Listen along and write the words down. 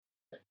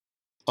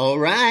All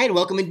right,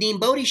 welcome to Dean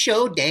Bodie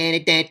Show.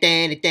 Dean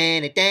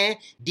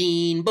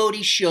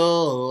Bodie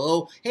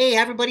Show. Hey,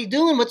 how everybody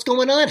doing? What's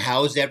going on?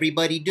 How's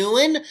everybody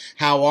doing?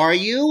 How are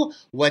you?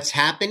 What's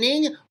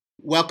happening?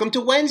 Welcome to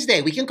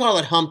Wednesday. We can call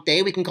it Hump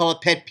Day. We can call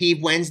it Pet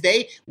Peeve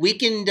Wednesday. We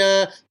can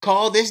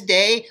call this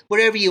day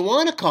whatever you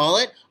want to call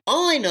it.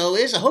 All I know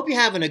is I hope you're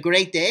having a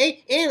great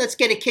day, and let's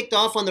get it kicked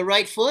off on the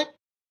right foot.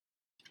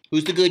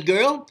 Who's the good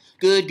girl?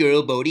 Good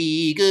girl,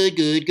 Bodie. Good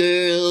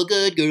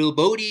girl,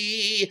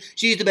 Bodie.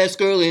 She's the best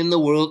girl in the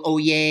world. Oh,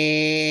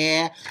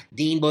 yeah.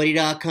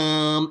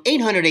 DeanBodie.com.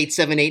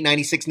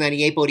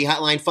 800-878-9698. Bodie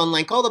Hotline, Fun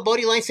Line. Call the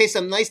Bodie line. Say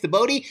something nice to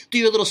Bodie. Do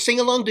your little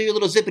sing-along. Do your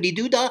little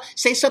zippity-doo-dah.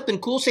 Say something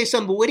cool. Say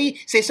something witty.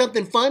 Say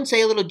something fun.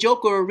 Say a little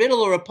joke or a riddle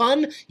or a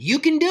pun. You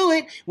can do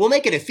it. We'll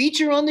make it a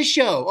feature on the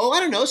show. Oh, I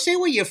don't know. Say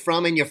where you're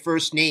from and your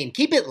first name.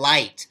 Keep it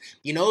light.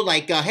 You know,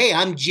 like, hey,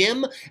 I'm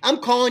Jim. I'm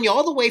calling you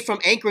all the way from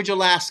Anchorage,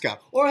 Alaska.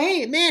 Or,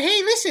 hey, man,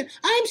 hey, listen,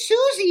 I'm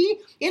Susie,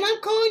 and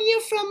I'm calling you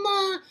from,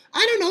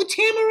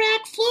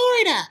 Tamarack,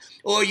 Florida.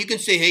 Or you can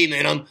say, hey,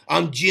 man,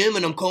 I'm Jim,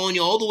 and I'm calling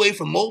you all the way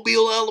from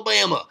Mobile,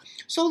 Alabama.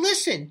 So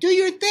listen, do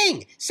your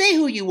thing. Say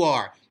who you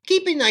are.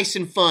 Keep it nice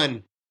and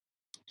fun.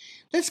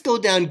 Let's go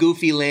down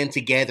Goofy Land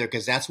together,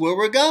 because that's where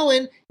we're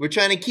going. We're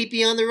trying to keep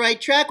you on the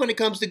right track when it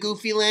comes to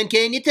Goofy Land.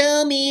 Can you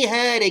tell me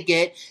how to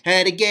get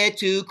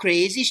to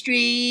Crazy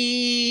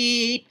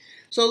Street?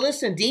 So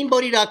listen,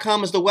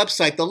 DeanBodie.com is the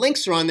website. The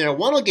links are on there.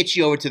 One will get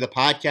you over to the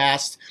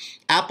podcast,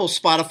 Apple,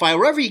 Spotify,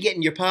 wherever you're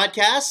getting your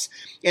podcasts.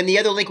 And the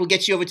other link will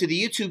get you over to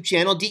the YouTube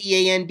channel,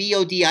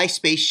 DeanBodi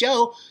space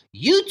show,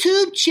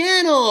 YouTube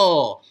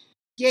channel.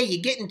 Yeah,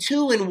 you're getting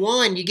 2 in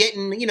 1. You're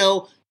getting,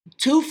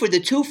 2 for the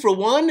 2 for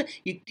 1.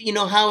 You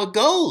know how it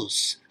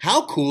goes.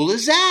 How cool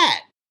is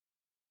that?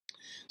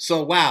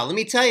 So, wow, let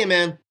me tell you,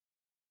 man,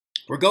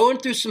 we're going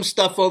through some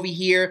stuff over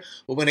here.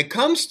 But when it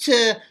comes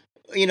to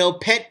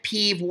Pet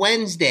Peeve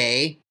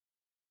Wednesday,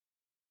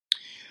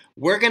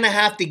 we're going to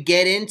have to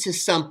get into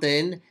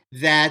something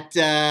that,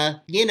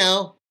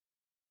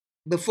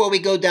 before we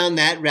go down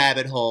that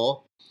rabbit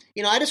hole,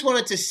 I just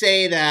wanted to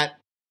say that,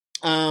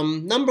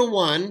 number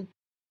one,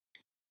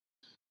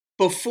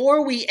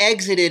 before we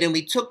exited and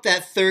we took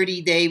that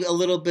 30-day, a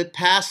little bit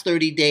past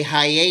 30-day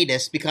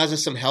hiatus because of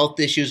some health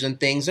issues and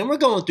things, and we're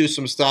going through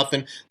some stuff,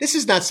 and this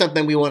is not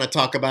something we want to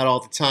talk about all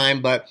the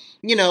time, but,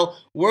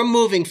 we're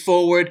moving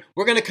forward.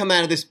 We're going to come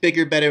out of this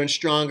bigger, better, and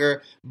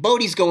stronger.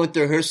 Bodie's going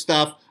through her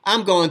stuff.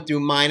 I'm going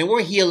through mine, and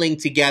we're healing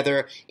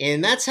together,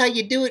 and that's how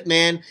you do it,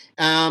 man.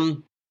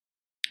 On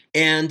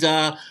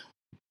the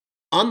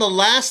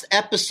last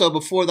episode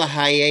before the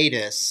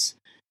hiatus,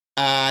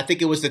 I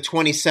think it was the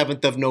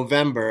 27th of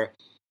November.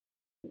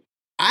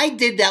 I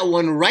did that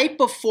one right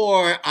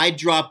before I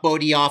dropped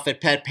Bodie off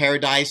at Pet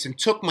Paradise and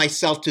took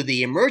myself to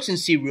the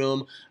emergency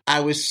room. I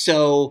was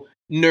so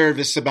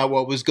nervous about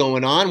what was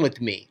going on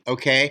with me,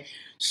 okay?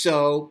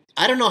 So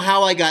I don't know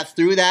how I got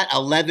through that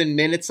 11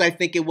 minutes, I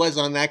think it was,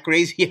 on that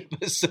crazy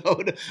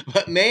episode.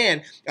 But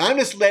man, I'm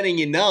just letting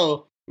you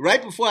know,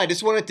 right before, I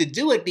just wanted to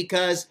do it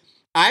because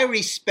I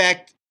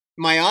respect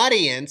my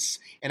audience,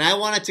 and I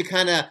wanted to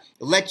kind of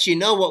let you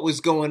know what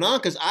was going on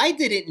because I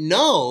didn't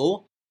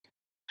know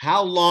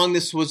how long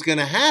this was going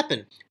to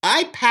happen.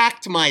 I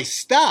packed my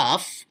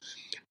stuff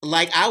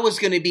like I was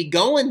going to be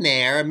going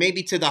there,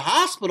 maybe to the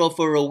hospital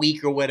for a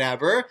week or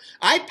whatever.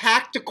 I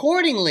packed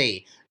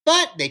accordingly,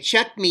 but they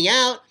checked me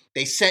out.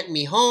 They sent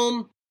me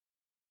home.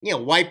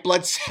 White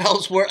blood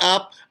cells were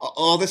up,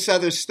 all this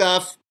other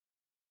stuff.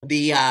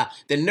 The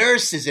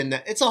nurses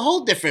it's a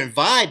whole different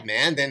vibe,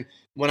 man, than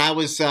when I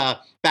was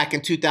back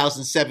in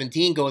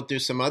 2017 going through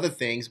some other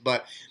things.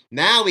 But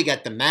now we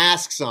got the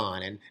masks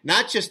on, and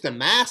not just the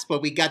mask,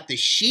 but we got the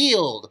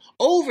shield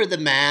over the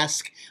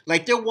mask.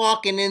 Like they're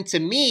walking into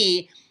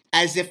me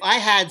as if I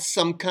had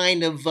some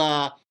kind of,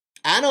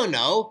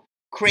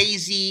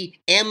 crazy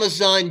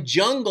Amazon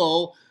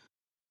jungle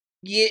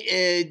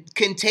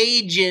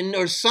contagion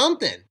or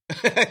something.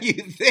 You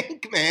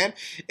think, man?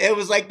 It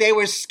was like they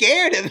were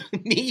scared of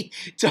me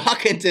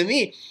talking to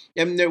me.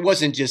 I mean, it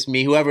wasn't just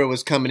me, whoever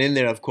was coming in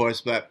there, of course,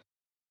 but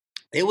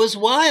it was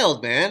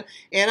wild, man.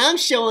 And I'm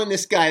showing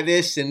this guy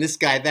this and this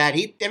guy that.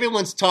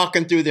 Everyone's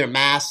talking through their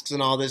masks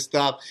and all this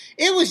stuff.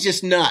 It was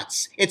just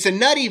nuts. It's a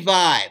nutty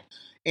vibe.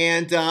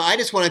 And I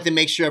just wanted to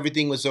make sure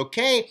everything was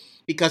okay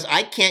because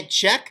I can't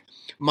check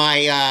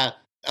my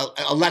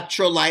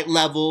electrolyte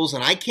levels,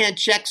 and I can't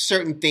check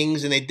certain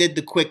things, and they did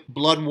the quick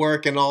blood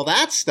work and all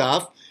that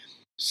stuff.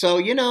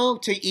 So,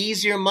 to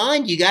ease your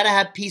mind, you got to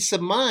have peace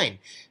of mind.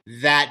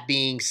 That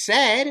being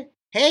said,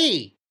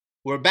 hey,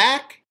 we're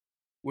back.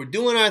 We're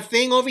doing our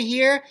thing over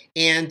here.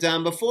 And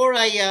before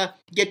I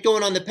get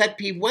going on the Pet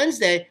Peeve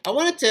Wednesday, I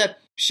wanted to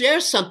share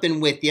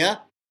something with you.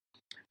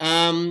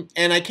 And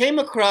I came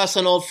across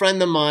an old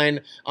friend of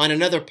mine on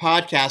another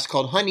podcast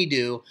called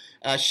Honeydew.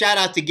 Shout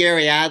out to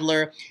Gary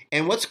Adler.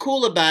 And what's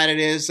cool about it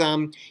is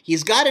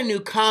he's got a new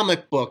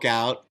comic book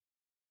out,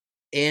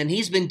 and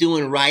he's been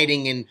doing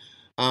writing and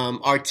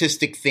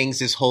artistic things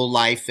his whole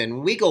life.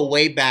 And we go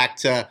way back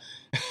to,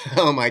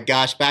 oh my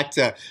gosh, back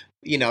to,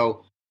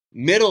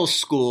 middle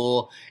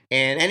school,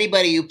 and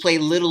anybody who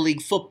played Little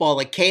League football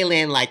at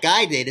K-Land like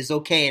I did is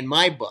okay in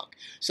my book.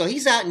 So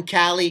he's out in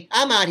Cali,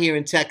 I'm out here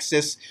in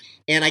Texas,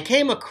 and I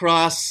came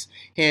across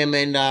him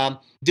and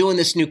doing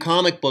this new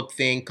comic book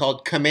thing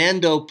called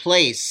Commando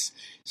Place.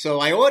 So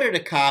I ordered a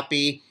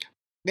copy.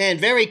 Man,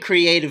 very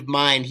creative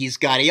mind he's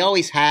got. He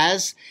always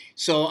has.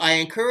 So I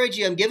encourage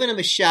you, I'm giving him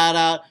a shout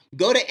out.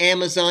 Go to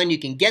Amazon. You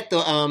can get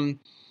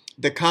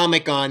the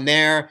comic on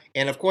there.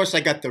 And of course,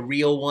 I got the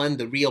real one,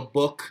 the real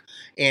book,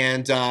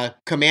 and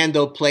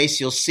Commando Place.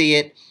 You'll see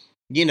it,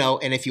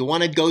 and if you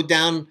want to go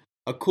down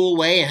a cool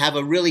way and have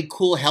a really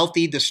cool,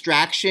 healthy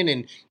distraction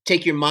and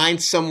take your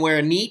mind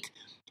somewhere neat,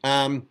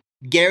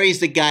 Gary's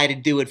the guy to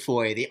do it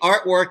for you. The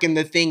artwork and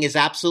the thing is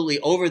absolutely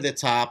over the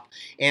top.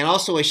 And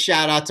also a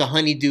shout out to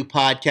Honeydew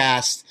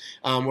Podcast,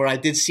 where I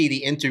did see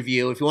the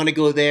interview. If you want to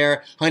go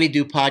there,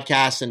 Honeydew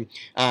Podcast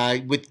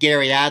and with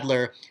Gary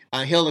Adler,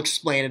 he'll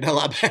explain it a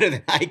lot better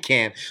than I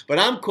can. But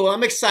I'm cool.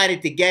 I'm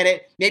excited to get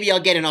it. Maybe I'll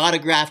get an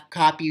autographed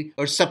copy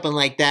or something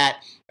like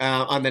that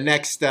on the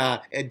next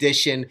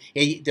edition.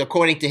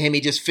 According to him,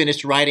 he just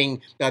finished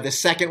writing the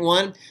second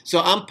one. So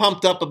I'm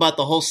pumped up about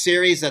the whole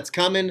series that's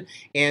coming.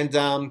 And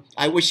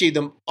I wish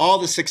you all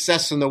the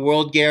success in the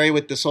world, Gary,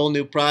 with this whole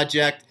new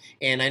project.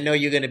 And I know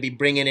you're going to be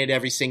bringing it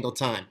every single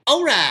time.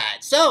 All right.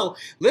 So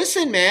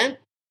listen, man,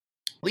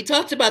 we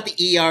talked about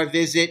the ER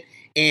visit.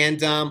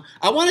 And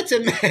I wanted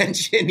to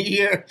mention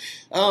here,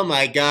 oh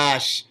my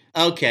gosh.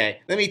 Okay,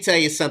 let me tell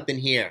you something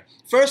here.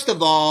 First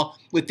of all,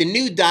 with the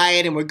new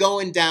diet and we're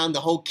going down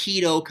the whole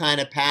keto kind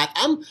of path,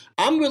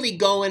 I'm really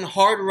going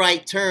hard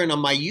right turn on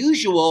my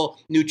usual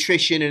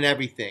nutrition and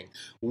everything.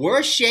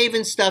 We're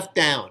shaving stuff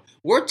down.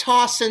 We're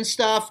tossing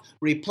stuff,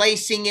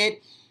 replacing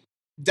it,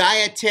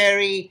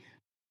 dietary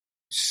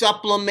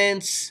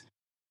supplements,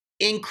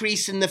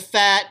 increasing the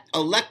fat,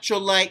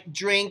 electrolyte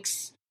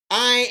drinks.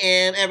 I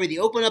am everything.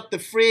 Open up the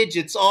fridge,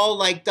 it's all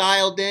like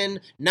dialed in,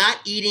 not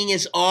eating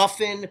as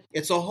often.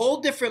 It's a whole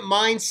different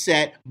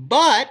mindset,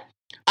 but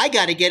I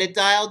got to get it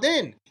dialed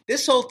in.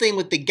 This whole thing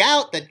with the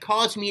gout that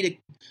caused me to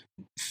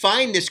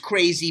find this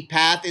crazy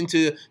path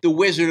into the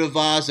Wizard of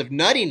Oz of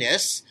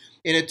nuttiness,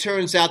 and it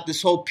turns out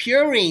this whole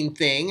purine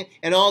thing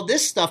and all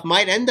this stuff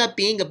might end up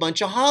being a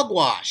bunch of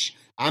hogwash.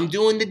 I'm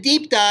doing the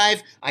deep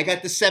dive. I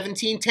got the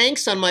 17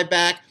 tanks on my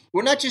back.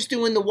 We're not just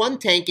doing the one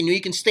tank and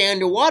you can stay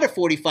underwater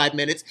 45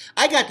 minutes.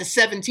 I got the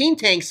 17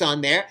 tanks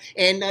on there,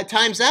 and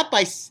times that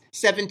by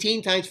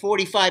 17 times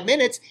 45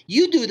 minutes,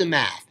 you do the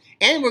math.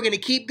 And we're going to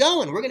keep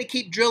going. We're going to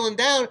keep drilling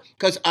down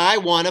because I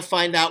want to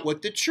find out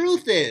what the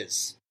truth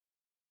is.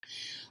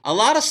 A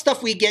lot of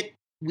stuff we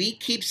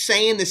keep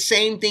saying the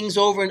same things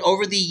over and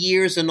over the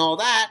years and all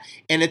that,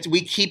 and we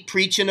keep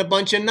preaching a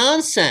bunch of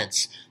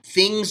nonsense.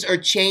 Things are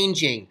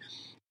changing.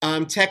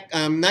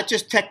 Not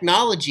just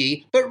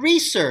technology, but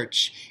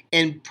research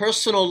and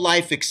personal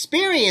life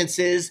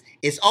experiences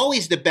is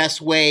always the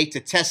best way to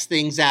test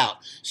things out.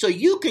 So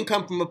you can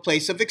come from a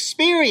place of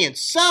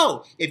experience.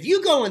 So if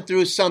you're going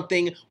through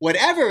something,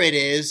 whatever it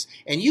is,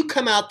 and you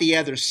come out the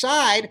other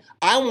side,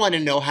 I want to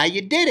know how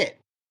you did it.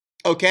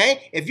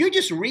 Okay? If you're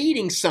just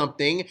reading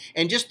something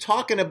and just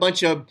talking a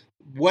bunch of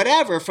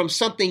whatever from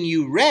something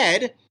you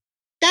read,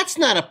 that's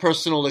not a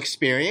personal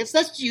experience.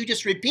 That's you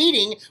just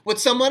repeating what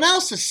someone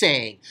else is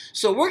saying.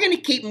 So we're going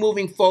to keep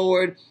moving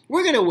forward.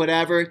 We're going to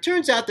whatever. It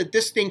turns out that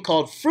this thing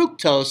called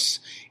fructose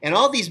and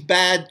all these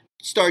bad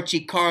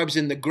starchy carbs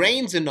in the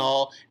grains and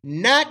all,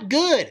 not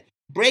good.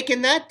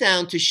 Breaking that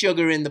down to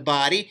sugar in the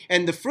body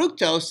and the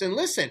fructose, and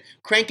listen,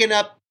 cranking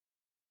up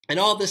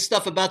and all this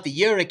stuff about the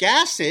uric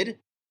acid.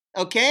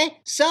 Okay?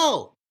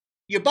 So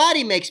your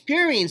body makes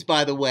purines,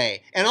 by the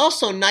way, and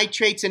also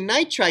nitrates and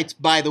nitrites,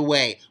 by the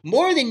way,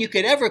 more than you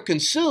could ever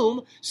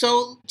consume.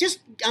 So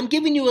I'm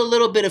giving you a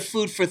little bit of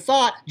food for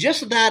thought.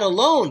 Just that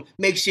alone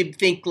makes you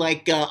think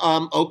like,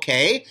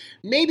 okay,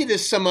 maybe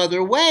there's some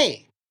other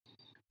way.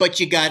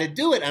 But you got to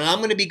do it, and I'm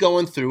going to be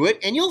going through it,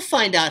 and you'll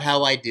find out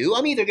how I do.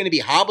 I'm either going to be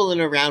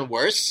hobbling around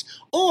worse,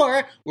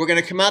 or we're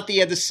going to come out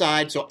the other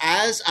side. So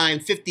as I'm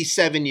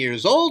 57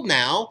 years old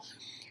now,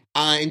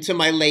 into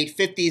my late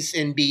 50s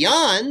and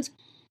beyond,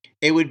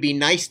 it would be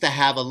nice to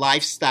have a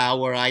lifestyle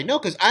where I know,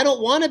 because I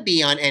don't want to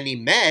be on any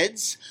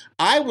meds.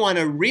 I want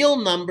real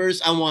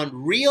numbers. I want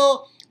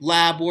real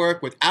lab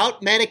work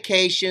without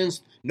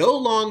medications, no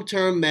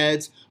long-term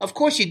meds. Of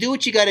course, you do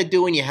what you got to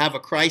do when you have a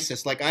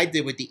crisis, like I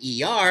did with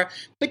the ER,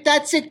 but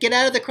that's it. Get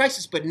out of the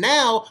crisis. But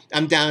now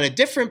I'm down a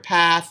different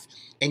path,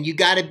 and you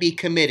got to be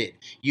committed.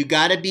 You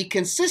got to be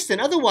consistent.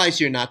 Otherwise,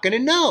 you're not going to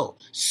know.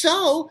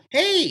 So,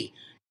 hey,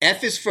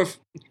 F is for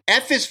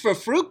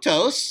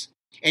fructose.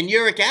 And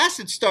uric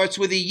acid starts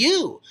with a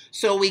U.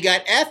 So we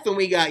got F and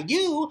we got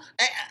U.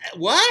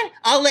 What?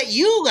 I'll let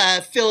you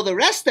fill the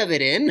rest of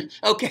it in.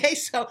 Okay,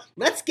 so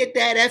let's get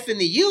that F and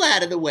the U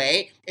out of the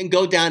way and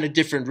go down a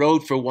different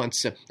road for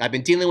once. I've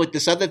been dealing with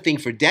this other thing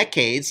for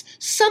decades.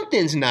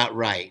 Something's not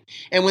right.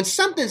 And when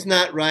something's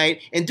not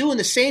right and doing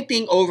the same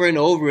thing over and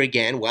over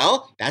again,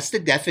 well, that's the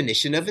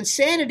definition of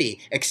insanity,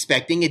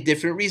 expecting a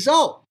different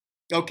result.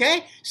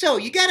 Okay? So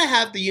you got to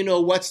have the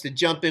you-know-whats to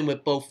jump in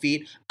with both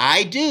feet.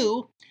 I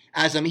do,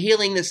 as I'm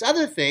healing this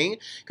other thing,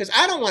 because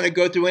I don't want to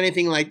go through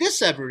anything like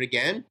this ever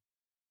again.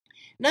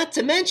 Not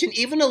to mention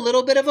even a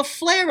little bit of a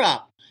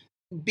flare-up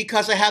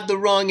because I have the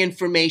wrong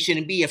information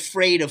and be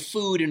afraid of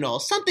food and all.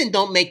 Something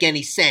don't make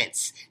any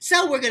sense.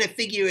 So we're going to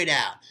figure it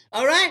out.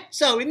 All right?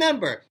 So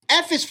remember,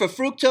 F is for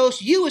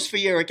fructose, U is for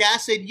uric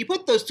acid. You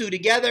put those two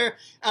together.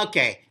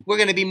 Okay, we're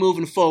going to be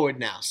moving forward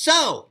now.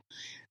 So,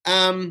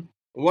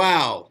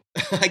 wow.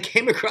 I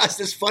came across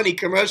this funny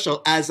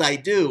commercial, as I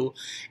do.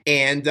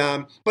 And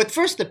but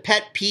first, the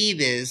pet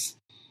peeve is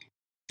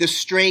the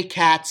stray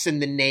cats in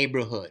the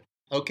neighborhood.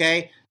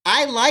 Okay?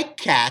 I like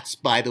cats,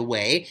 by the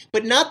way,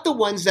 but not the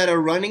ones that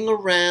are running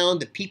around,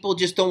 that people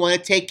just don't want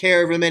to take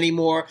care of them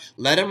anymore.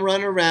 Let them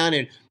run around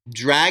and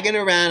dragging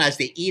around as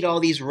they eat all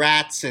these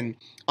rats and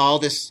all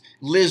this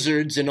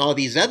lizards and all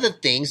these other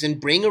things and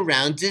bring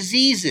around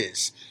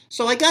diseases.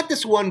 So I got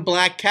this one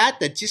black cat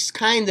that just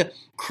kind of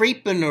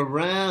creeping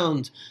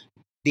around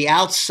the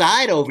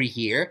outside over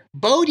here.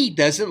 Bodhi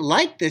doesn't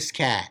like this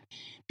cat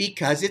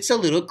because it's a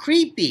little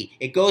creepy.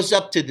 It goes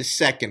up to the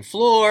second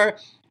floor,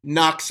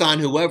 knocks on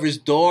whoever's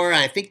door.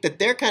 I think that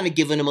they're kind of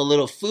giving him a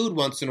little food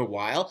once in a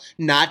while.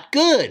 Not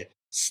good.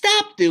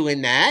 Stop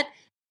doing that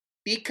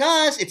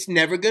because it's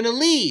never going to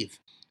leave.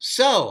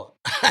 So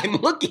I'm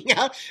looking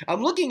out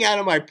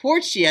on my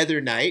porch the other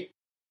night,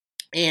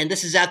 and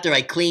this is after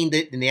I cleaned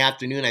it in the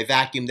afternoon. I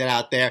vacuumed it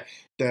out there,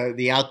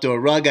 the outdoor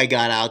rug I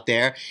got out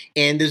there,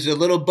 and there's a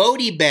little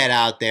Bodhi bed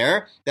out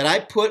there that I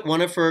put one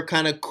of her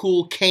kind of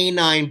cool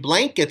canine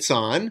blankets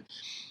on.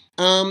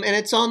 And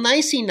it's all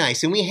nicey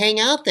nice. And we hang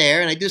out there,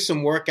 and I do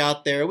some work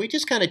out there. We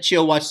just kind of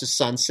chill, watch the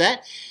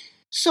sunset.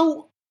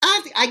 So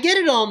I get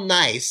it all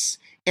nice,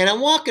 and I'm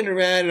walking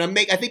around, and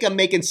I think I'm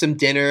making some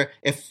dinner,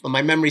 if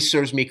my memory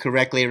serves me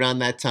correctly, around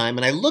that time.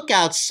 And I look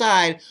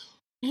outside.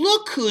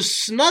 Look who's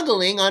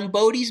snuggling on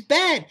Bodhi's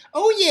bed.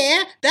 Oh,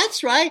 yeah,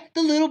 that's right,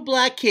 the little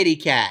black kitty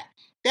cat.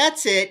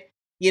 That's it.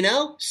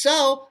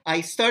 So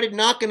I started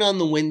knocking on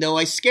the window.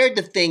 I scared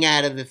the thing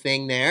out of the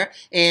thing there,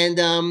 and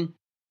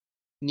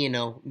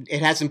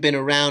it hasn't been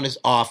around as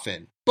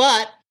often.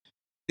 But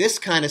this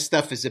kind of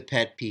stuff is a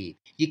pet peeve.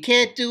 You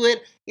can't do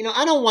it.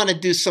 I don't want to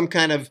do some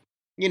kind of,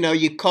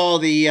 you call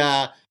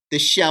the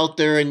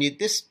shelter and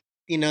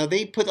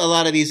they put a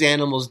lot of these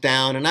animals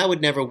down, and I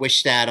would never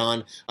wish that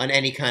on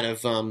any kind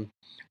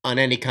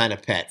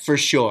of pet, for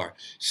sure.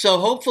 So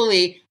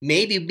hopefully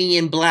maybe me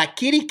and Black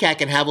Kitty Cat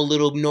can have a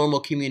little normal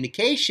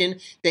communication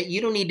that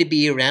you don't need to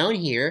be around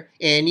here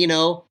and,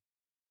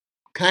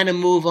 kind of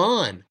move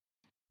on.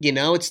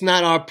 It's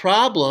not our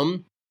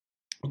problem,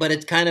 but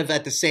it's kind of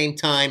at the same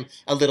time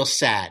a little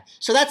sad.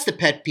 So that's the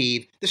pet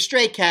peeve. The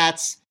stray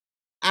cats,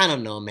 I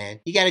don't know,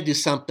 man. You got to do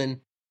something.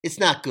 It's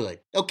not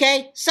good.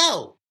 Okay?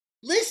 So,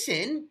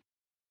 listen.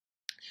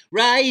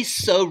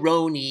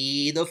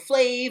 Rice-A-Roni, the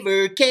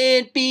flavor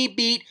can't be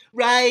beat.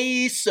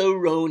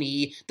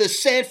 Rice-A-Roni, the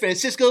San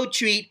Francisco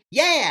treat.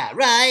 Yeah,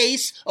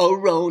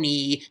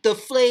 Rice-A-Roni, the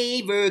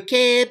flavor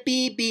can't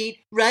be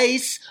beat.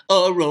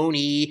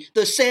 Rice-A-Roni,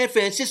 the San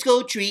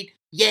Francisco treat.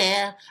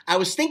 Yeah, I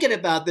was thinking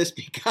about this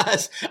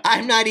because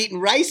I'm not eating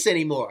rice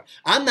anymore.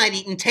 I'm not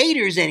eating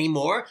taters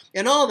anymore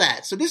and all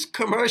that. So this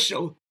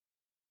commercial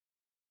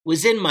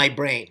was in my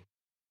brain.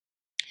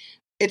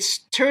 It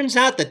turns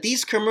out that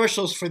these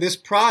commercials for this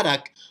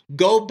product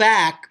go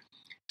back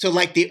to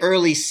like the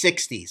early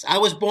 60s. I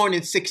was born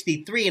in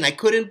 63 and I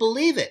couldn't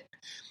believe it.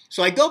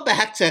 So I go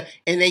back to,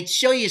 and they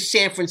show you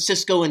San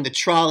Francisco and the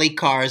trolley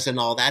cars and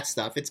all that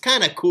stuff. It's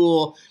kind of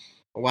cool.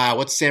 Wow,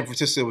 what San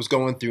Francisco was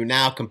going through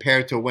now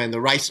compared to when the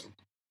Rice-A-Roni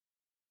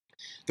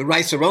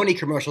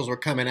commercials were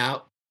coming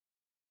out.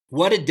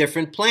 What a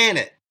different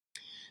planet.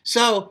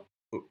 So,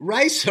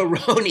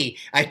 Rice-A-Roni,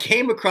 I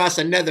came across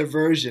another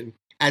version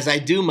as I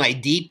do my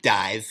deep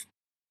dive.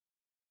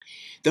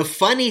 The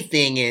funny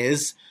thing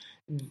is,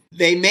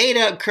 they made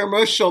a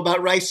commercial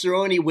about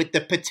Rice-A-Roni with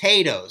the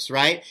potatoes,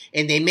 right?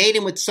 And they made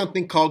them with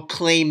something called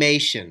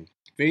claymation.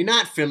 If you're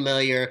not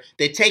familiar,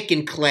 they're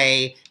taking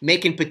clay,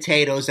 making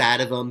potatoes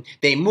out of them.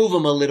 They move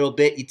them a little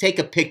bit. You take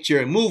a picture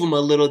and move them a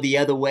little the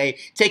other way.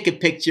 Take a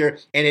picture,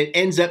 and it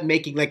ends up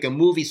making like a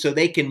movie so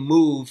they can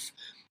move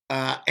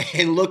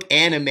and look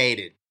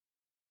animated.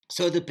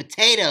 So the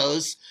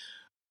potatoes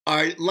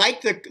are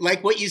like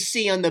what you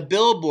see on the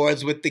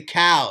billboards with the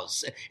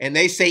cows. And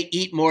they say,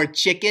 eat more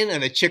chicken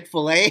on a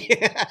Chick-fil-A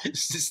to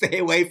stay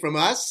away from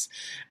us.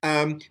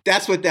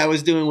 That's what that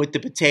was doing with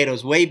the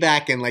potatoes way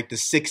back in like the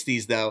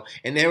 60s, though.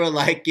 And they were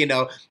like,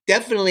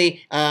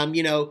 definitely,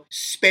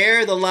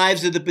 spare the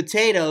lives of the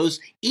potatoes,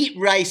 eat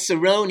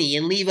Rice-A-Roni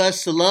and leave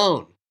us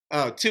alone.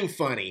 Oh, too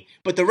funny.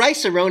 But the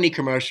Rice-A-Roni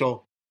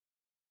commercial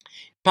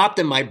popped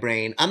in my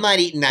brain. I'm not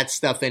eating that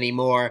stuff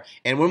anymore,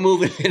 and we're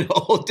moving in a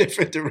whole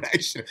different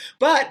direction.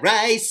 But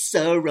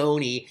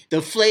Rice-A-Roni,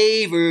 the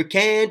flavor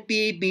can't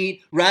be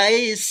beat.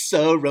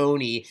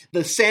 Rice-A-Roni,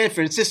 the San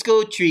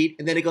Francisco treat.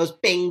 And then it goes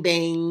bang,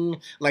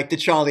 bang, like the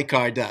trolley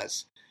car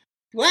does.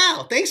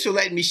 Wow, thanks for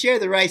letting me share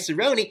the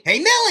Rice-A-Roni. Hey,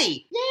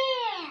 Millie!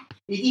 Yeah!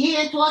 Did you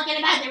hear them talking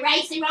about the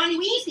rice-a-roni?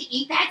 We used to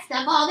eat that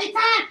stuff all the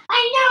time.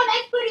 I know,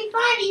 that's pretty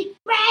funny.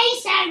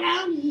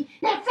 Rice-a-roni,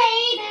 the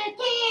favorite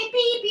can't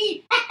be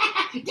beat.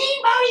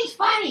 Dean Bodie's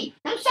funny.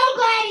 I'm so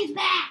glad he's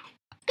back.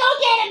 Go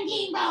get him,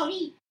 Dean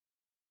Bodie.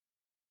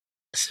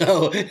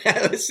 So,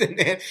 listen,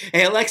 man.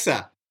 Hey,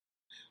 Alexa,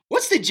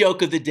 what's the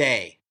joke of the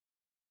day?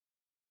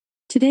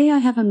 Today I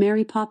have a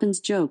Mary Poppins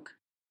joke.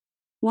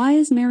 Why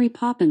is Mary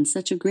Poppins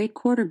such a great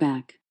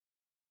quarterback?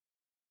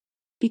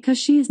 Because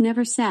she is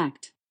never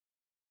sacked.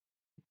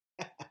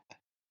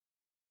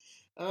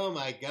 Oh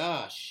my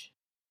gosh.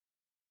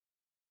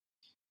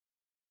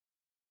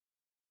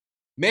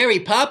 Mary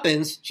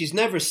Poppins, she's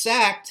never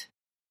sacked.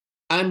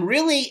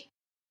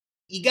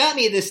 You got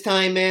me this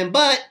time, man,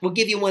 but we'll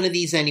give you one of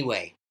these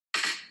anyway.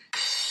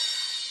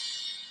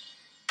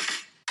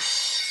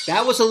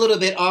 That was a little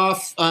bit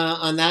off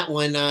on that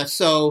one,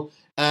 so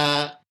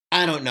I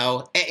don't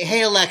know.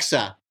 Hey,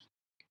 Alexa,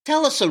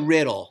 tell us a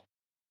riddle.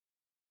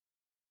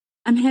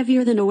 I'm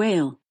heavier than a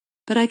whale,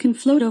 but I can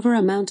float over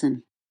a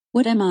mountain.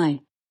 What am I?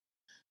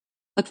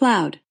 A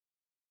cloud.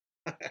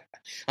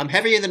 I'm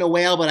heavier than a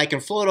whale, but I can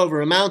float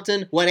over a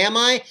mountain. What am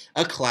I?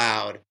 A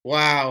cloud.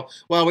 Wow.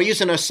 Well, we're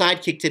using our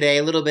sidekick today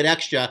a little bit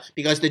extra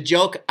because the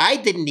joke, I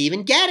didn't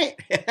even get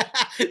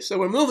it. So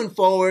we're moving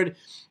forward,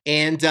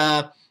 and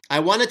I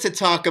wanted to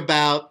talk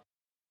about,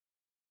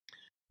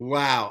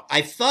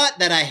 I thought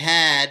that I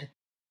had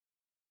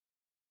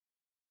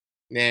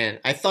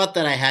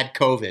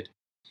COVID.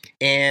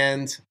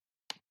 And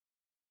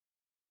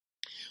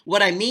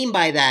what I mean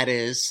by that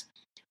is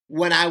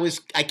when I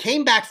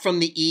came back from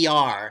the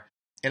ER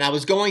and I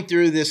was going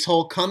through this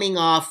whole coming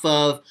off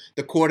of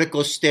the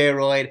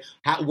corticosteroid,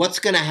 what's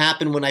going to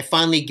happen when I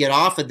finally get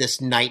off of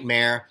this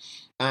nightmare.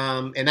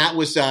 And that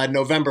was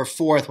November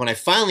 4th when I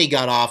finally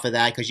got off of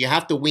that, because you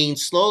have to wean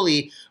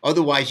slowly.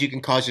 Otherwise, you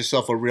can cause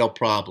yourself a real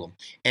problem.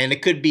 And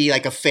it could be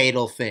like a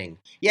fatal thing.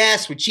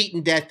 Yes, we're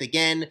cheating death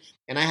again.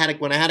 And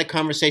when I had a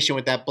conversation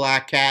with that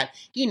black cat,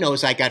 he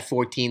knows I got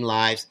 14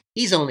 lives.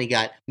 He's only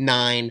got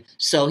 9.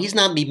 So he's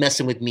not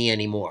messing with me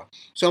anymore.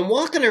 So I'm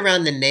walking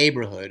around the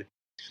neighborhood.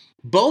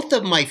 Both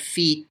of my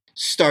feet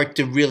start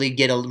to really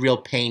get real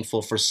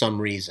painful for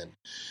some reason.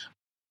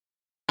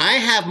 I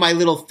have my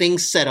little thing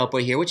set up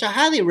right here, which I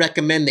highly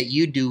recommend that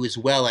you do as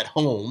well at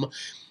home.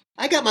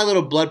 I got my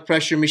little blood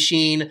pressure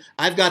machine.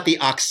 I've got the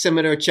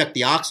oximeter, check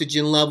the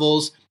oxygen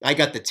levels. I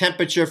got the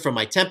temperature for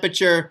my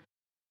temperature.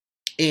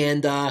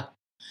 And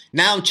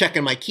now I'm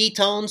checking my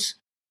ketones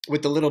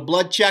with the little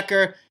blood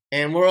checker,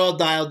 and we're all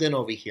dialed in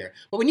over here.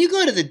 But when you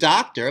go to the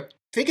doctor,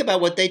 think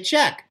about what they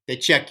check. They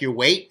check your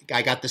weight.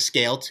 I got the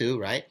scale too,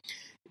 right?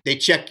 They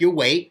check your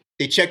weight.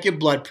 They check your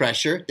blood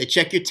pressure. They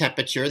check your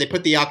temperature. They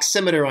put the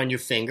oximeter on your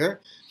finger.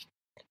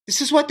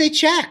 This is what they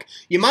check.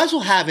 You might as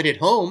well have it at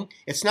home.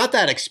 It's not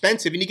that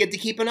expensive, and you get to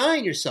keep an eye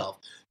on yourself.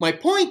 My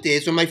point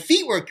is, when my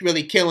feet were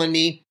really killing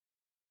me,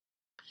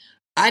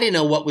 I didn't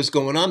know what was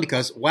going on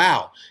because,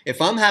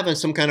 if I'm having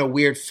some kind of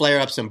weird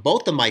flare-ups in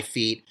both of my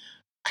feet,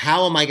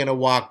 how am I going to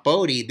walk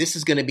Bodie? This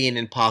is going to be an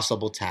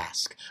impossible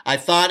task. I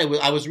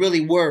was really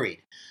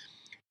worried.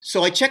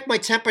 So I checked my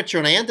temperature,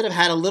 and I ended up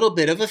had a little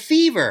bit of a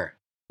fever.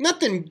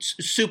 Nothing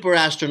super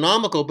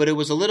astronomical, but it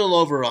was a little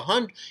over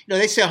 100.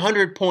 They say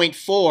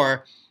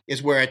 100.4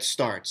 is where it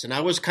starts, and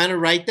I was kind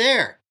of right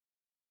there.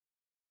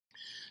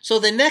 So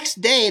the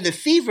next day, the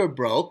fever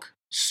broke,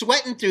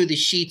 sweating through the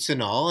sheets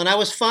and all, and I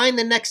was fine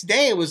the next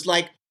day. It was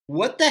like,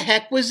 what the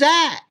heck was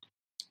that?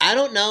 I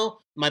don't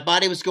know. My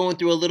body was going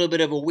through a little bit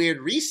of a weird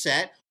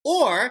reset,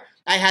 or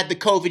I had the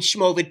COVID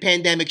schmovid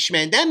pandemic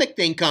schmandemic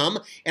thing come,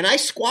 and I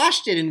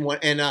squashed it in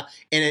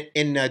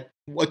a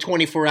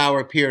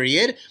 24-hour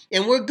period,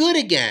 and we're good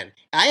again.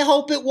 I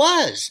hope it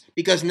was,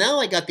 because now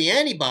I got the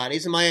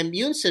antibodies, and my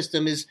immune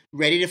system is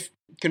ready to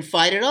can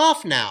fight it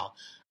off now.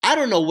 I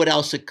don't know what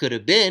else it could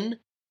have been.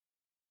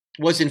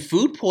 Wasn't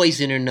food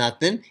poison or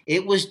nothing.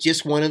 It was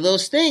just one of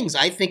those things.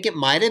 I think it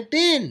might have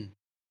been.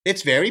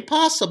 It's very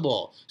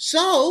possible.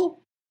 So,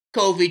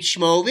 COVID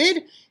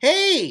schmovid,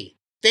 hey,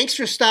 thanks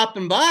for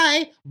stopping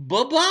by.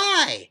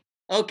 Bye-bye.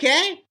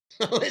 Okay?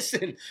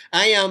 Listen,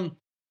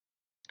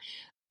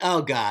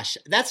 oh gosh,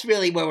 that's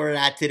really where we're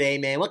at today,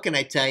 man. What can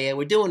I tell you?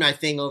 We're doing our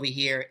thing over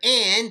here.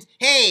 And,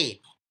 hey,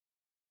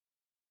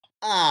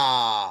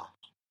 gotta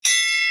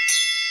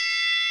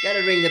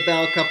ring the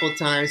bell a couple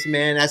times,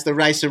 man. That's the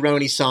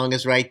Rice-A-Roni song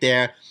is right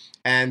there.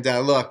 And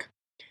look,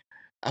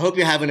 I hope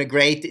you're having a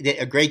great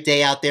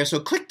day out there. So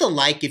click the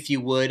like if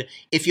you would.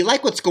 If you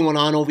like what's going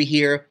on over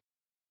here,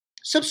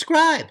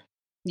 subscribe.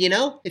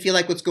 If you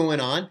like what's going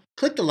on,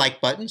 click the like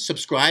button,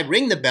 subscribe,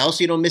 ring the bell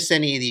so you don't miss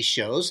any of these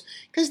shows,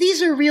 because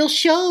these are real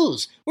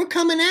shows. We're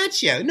coming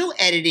at you. No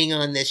editing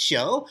on this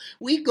show.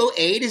 We go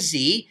A to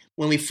Z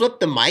when we flip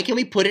the mic and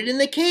we put it in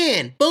the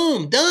can.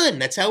 Boom, done.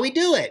 That's how we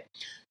do it.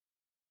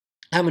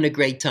 Having a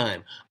great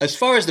time. As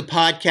far as the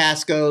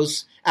podcast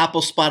goes,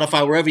 Apple,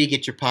 Spotify, wherever you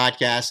get your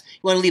podcasts, you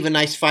want to leave a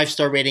nice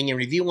 5-star rating and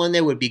review on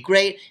there would be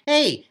great.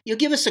 Hey, you'll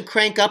give us a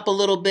crank up a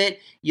little bit.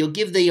 You'll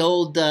give the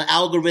old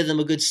algorithm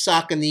a good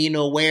sock in the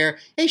you-know-where.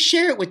 Hey,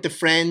 share it with the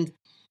friend.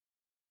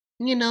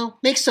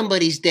 make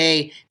somebody's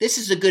day. This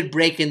is a good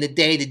break in the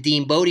day, the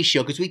Dean Bodie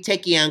Show, because we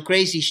take you on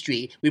Crazy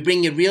Street. We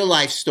bring you real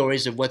life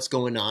stories of what's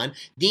going on.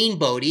 Dean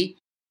Bodie.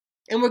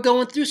 And we're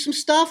going through some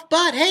stuff,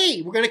 but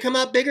hey, we're going to come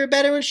out bigger,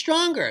 better, and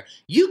stronger.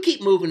 You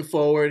keep moving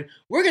forward.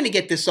 We're going to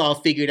get this all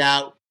figured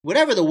out.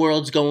 Whatever the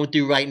world's going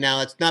through right now,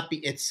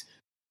 it's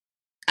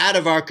out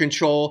of our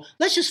control.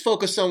 Let's just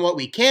focus on what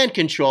we can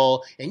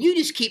control, and you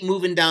just keep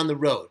moving down the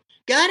road.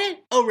 Got it?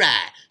 All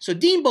right. So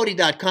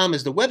DeanBodie.com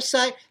is the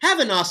website. Have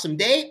an awesome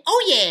day.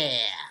 Oh, yeah.